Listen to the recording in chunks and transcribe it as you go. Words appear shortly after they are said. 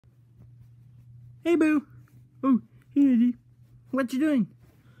Hey, boo. Oh, hey, Eddie. What you doing?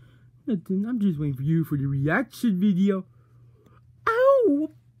 Nothing. I'm just waiting for you for the reaction video.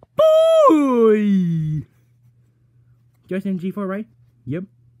 Oh, boy! Just SMG4, right? Yep.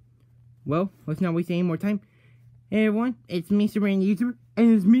 Well, let's not waste any more time. Hey, everyone. It's me, Super YouTuber,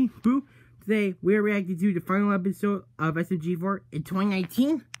 and it's me, Boo. Today, we're reacting to the final episode of SMG4 in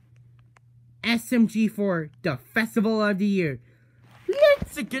 2019. SMG4, the Festival of the Year.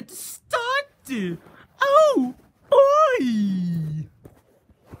 Let's get started. Oh, boy!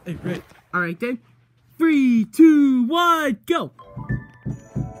 Hey, right. Alright then. 3, 2, 1, go!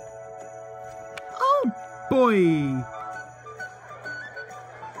 Oh, boy!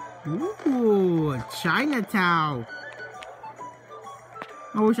 Ooh, Chinatown.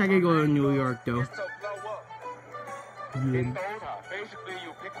 I wish I could go to New York, though. Yeah. Basically,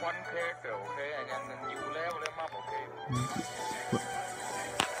 you pick one character, okay, and then you level them up, okay?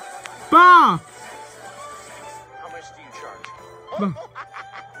 Bah! How much do you charge? Bah.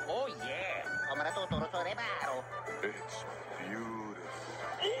 Oh yeah! It's beautiful.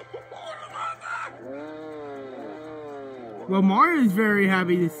 Well, Mario's very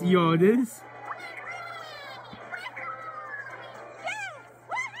happy to see all this.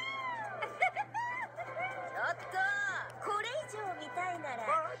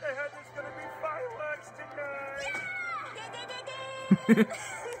 The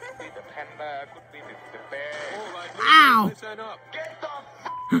panda could be the bear. Ow! Listen up. Get the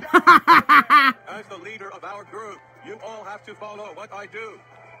As the leader of our group, you all have to follow what I do.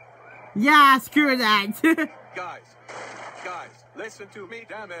 Yeah, screw that. Guys, listen to me,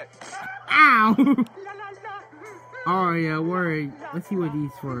 damn it. Ow! Oh yeah, worried. Let's see what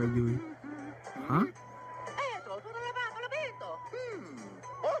these four are doing. Huh?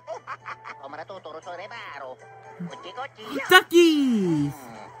 Duckies!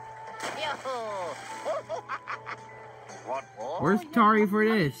 Where's Tari for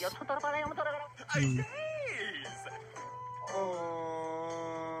this?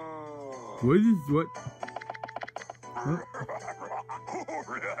 What is what?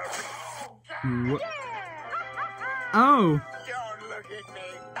 What? Oh! Don't look at me.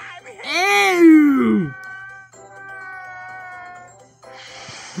 Ew!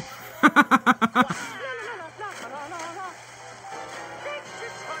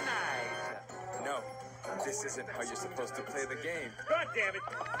 No, this isn't how you're supposed to play the game. God damn it.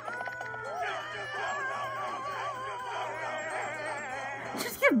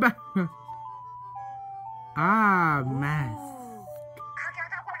 Just get back. Ah, mask.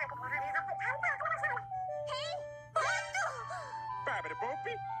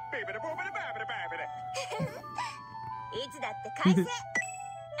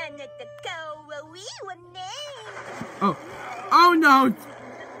 Oh, oh no!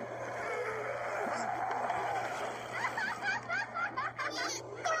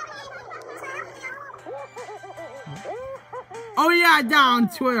 Oh yeah, down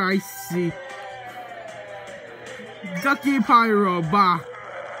Twitter, I see. Ducky Pyro, bah.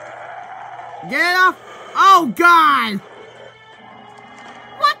 Get up! Oh God!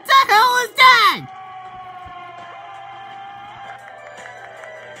 What the hell is that?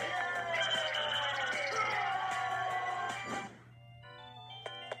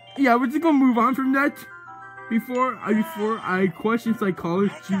 Yeah, we're just gonna move on from that before I question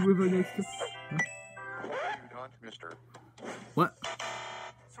psychology with the next. You don't, mister. What?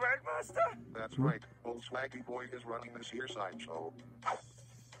 Swagmaster? That's right. Old Swaggy Boy is running this here sideshow.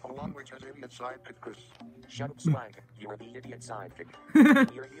 Along with his idiot sidekick, Chris. Shut up, Swag. You're the idiot sidekick.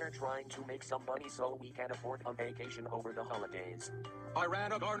 We're here trying to make some money so we can afford a vacation over the holidays. I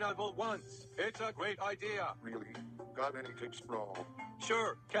ran a carnival once. It's a great idea. Really? Got any tips, bro?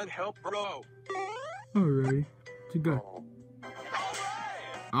 Sure, can help, bro. Alright, to go.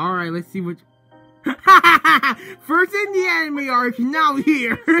 Alright, let's see what. First in the anime arc, now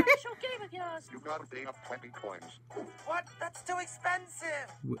here. You gotta pay up 20 coins. What? That's too expensive.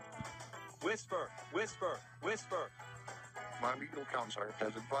 Whisper, whisper, whisper. My legal counselor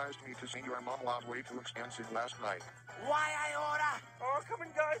has advised me to see your mom was way too expensive last night. Why I order? Oh, come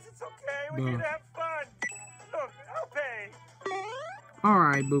on, guys, it's okay. We can have fun. Look, I'll pay.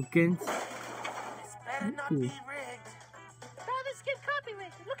 Alright, Boopkins. This better not be rigged. Brothers get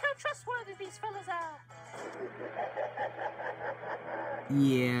copyrighted. Look how trustworthy these fellas are.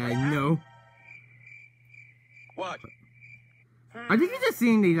 Yeah, no. What? I think you're just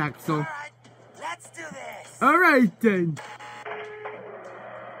seeing these acts, so. Alright, let's do this. Alright then.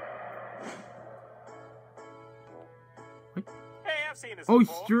 Hey, I've seen this Oh,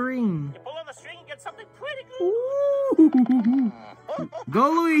 before. string. You pull on the string and get something pretty good. Ooh.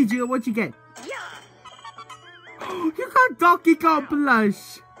 Go, Luigi. What you get? Yeah. You got Donkey Kong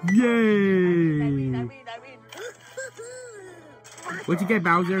plush! Yay! What'd you get,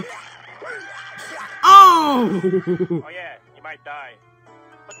 Bowser? Oh! Oh yeah, you might die.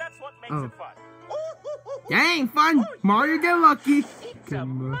 But that's what makes it fun. That ain't fun! Mario get lucky! It's a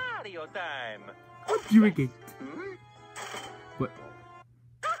Mario time! What do you get? What?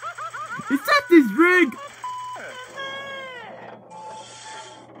 Is that this rig?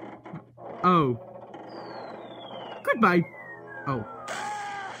 Oh. Goodbye. Oh.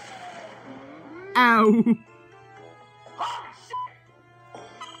 Ow.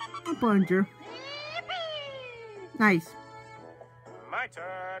 A plunger. Nice. My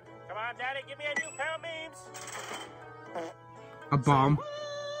turn. Come on, Daddy, give me a new pair of beams. A bomb.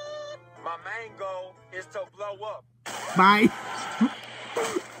 My main goal is to blow up. Bye.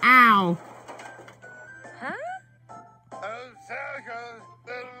 Ow.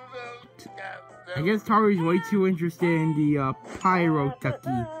 I guess Tari's way too interested in the pyro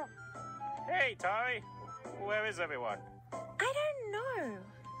ducky. Hey, Tari. Where is everyone? I don't know.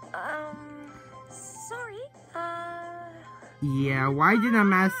 Sorry. Yeah, why did a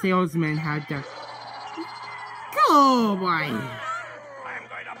mass salesman have to... Go, boy! I'm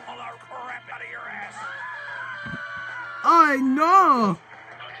going to pull our crap out of your ass. Oh, no!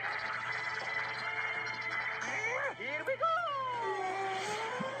 Here we go.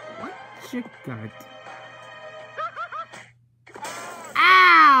 What you got?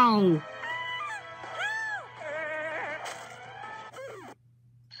 Ow!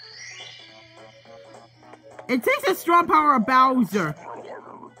 It takes a strong power of Bowser.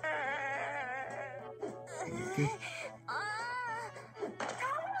 Okay.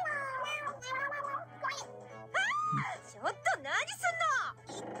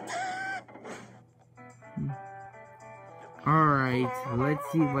 Alright,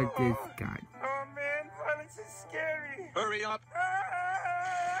 let's see what this got. Oh man, violence is scary. Hurry up.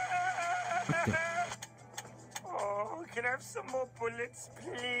 What the? Oh, can I have some more bullets,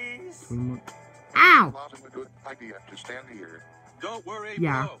 please? Ow! Wasn't a good idea to stand here. Don't worry,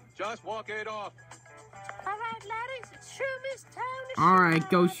 Yeah. bro. Just walk it off. Alright, laddies, it's Shumi's town. Alright,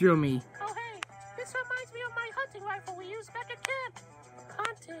 go show me. Oh, hey, this reminds me of my hunting rifle we used back at camp.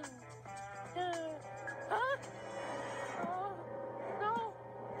 Hunting. Huh? Oh, no.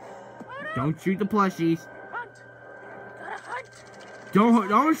 Oh, no. Don't shoot the plushies. Hunt. Gotta hunt.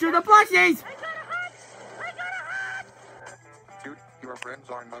 Don't shoot the plushies! I gotta hunt. I gotta hunt. Dude, your friends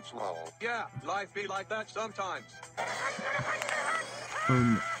are nuts lol. Yeah, life be like that sometimes.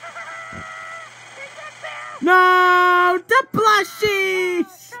 No! The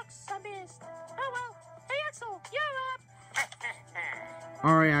plushies! Shucks, I missed. Oh, well. Hey, Axel, you're up.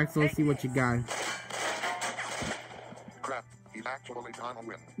 Alright, Axel, let's see what you got. Crap, he's actually gonna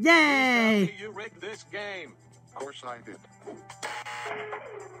win. Yay! You rigged this game. Of course I did.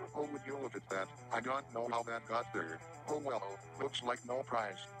 Oh, would you look at that? I don't know how that got there. Oh well, looks like no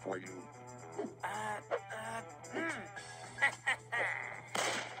prize for you.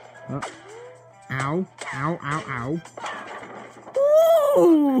 Ow. Ow, ow, ow.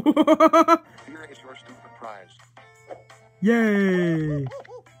 Ooh! Here is your stupid prize. Yay!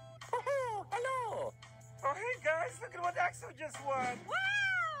 Hello. Oh, hey guys, look at what Axel just won.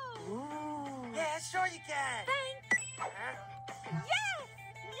 Wow! Yeah, sure you can. Yes!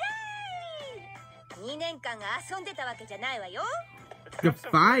 Yay! 2年間遊んでたわけじゃないわよ。 The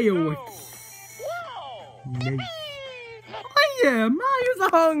fireworks. Nice. Oh yeah, Mario's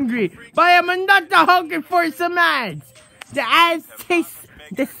hungry, but I'm not hungry for some ads. The ads taste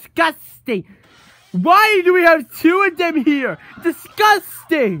disgusting. Why do we have two of them here?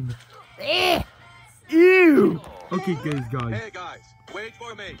 Disgusting. Eh. Ew. Okay, guys. Hey guys, wait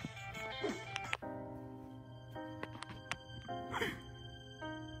for me.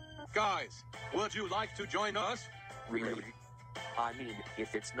 Guys, would you like to join us? Really? I mean,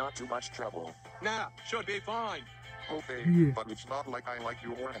 if it's not too much trouble. Nah, should be fine. Okay, Yeah. but it's not like I like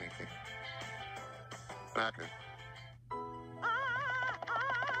you or anything. Back it.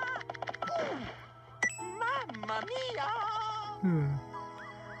 Mamma mia!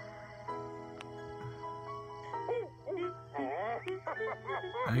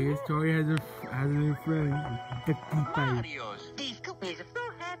 I guess Tori has a new friend. The pie. Mario's. These cookies are so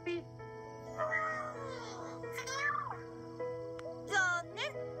happy. 残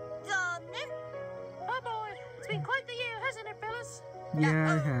念残念 Oh boy, it's been quite the year, hasn't it, fellas?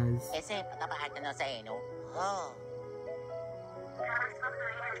 Yeah, it has. Esempio kapag na sa ino. Oh.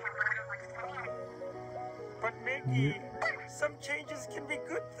 But Mickey, some changes can be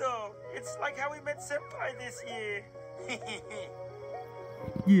good though. It's like how we met Senpai this year.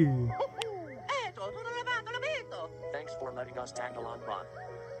 Yeah. Eto, tutto lavato, l'abito. us Tangalon bot.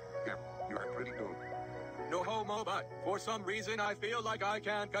 Yeah, you are pretty good. No homo, but for some reason I feel like I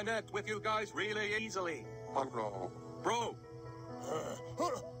can connect with you guys really easily. Oh no. Bro,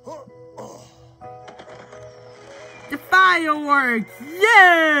 The fireworks!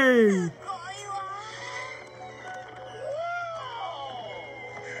 Yay!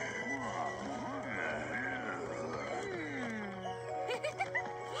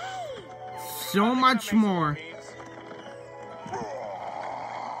 So much more.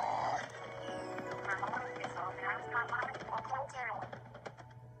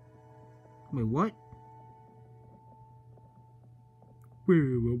 Wait, what? Wait,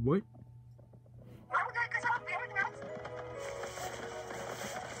 what?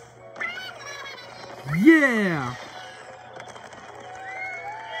 Yeah!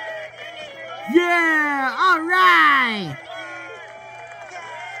 Yeah! Alright!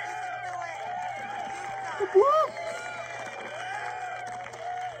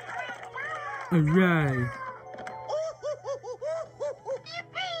 Alright.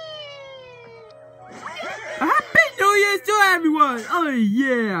 Happy New Year to everyone! Oh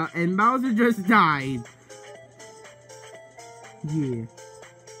yeah! And Bowser just died. Yeah.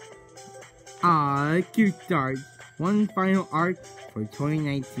 Cute start. One final arc for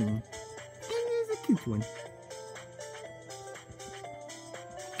 2019. And it's a cute one.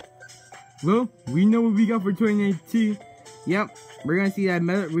 Well, we know what we got for 2019. Yep, we're gonna see that.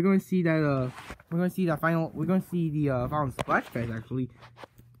 We're gonna see the final Splatfest. Actually,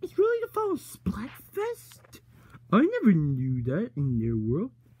 it's really the final Splatfest. I never knew that in their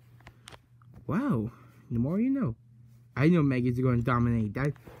world. Wow, the more you know. I know Megan's gonna dominate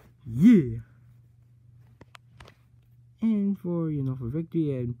that. Yeah. And for for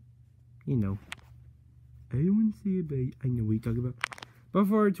victory and I don't want to say it, but I know what you're talking about. But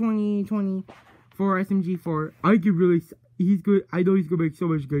for 2020, for SMG4, he's good. I know he's gonna make so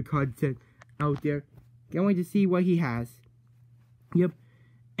much good content out there. Can't wait to see what he has. Yep.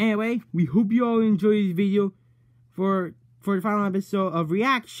 Anyway, we hope you all enjoyed this video for the final episode of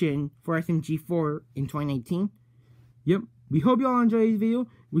reaction for SMG4 in 2019. Yep. We hope you all enjoyed this video.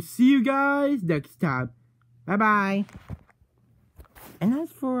 We'll see you guys next time. Bye bye. And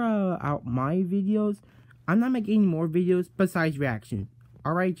as for my videos, I'm not making any more videos besides reaction.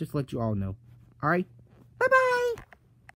 Alright, just let you all know. Alright? Bye bye!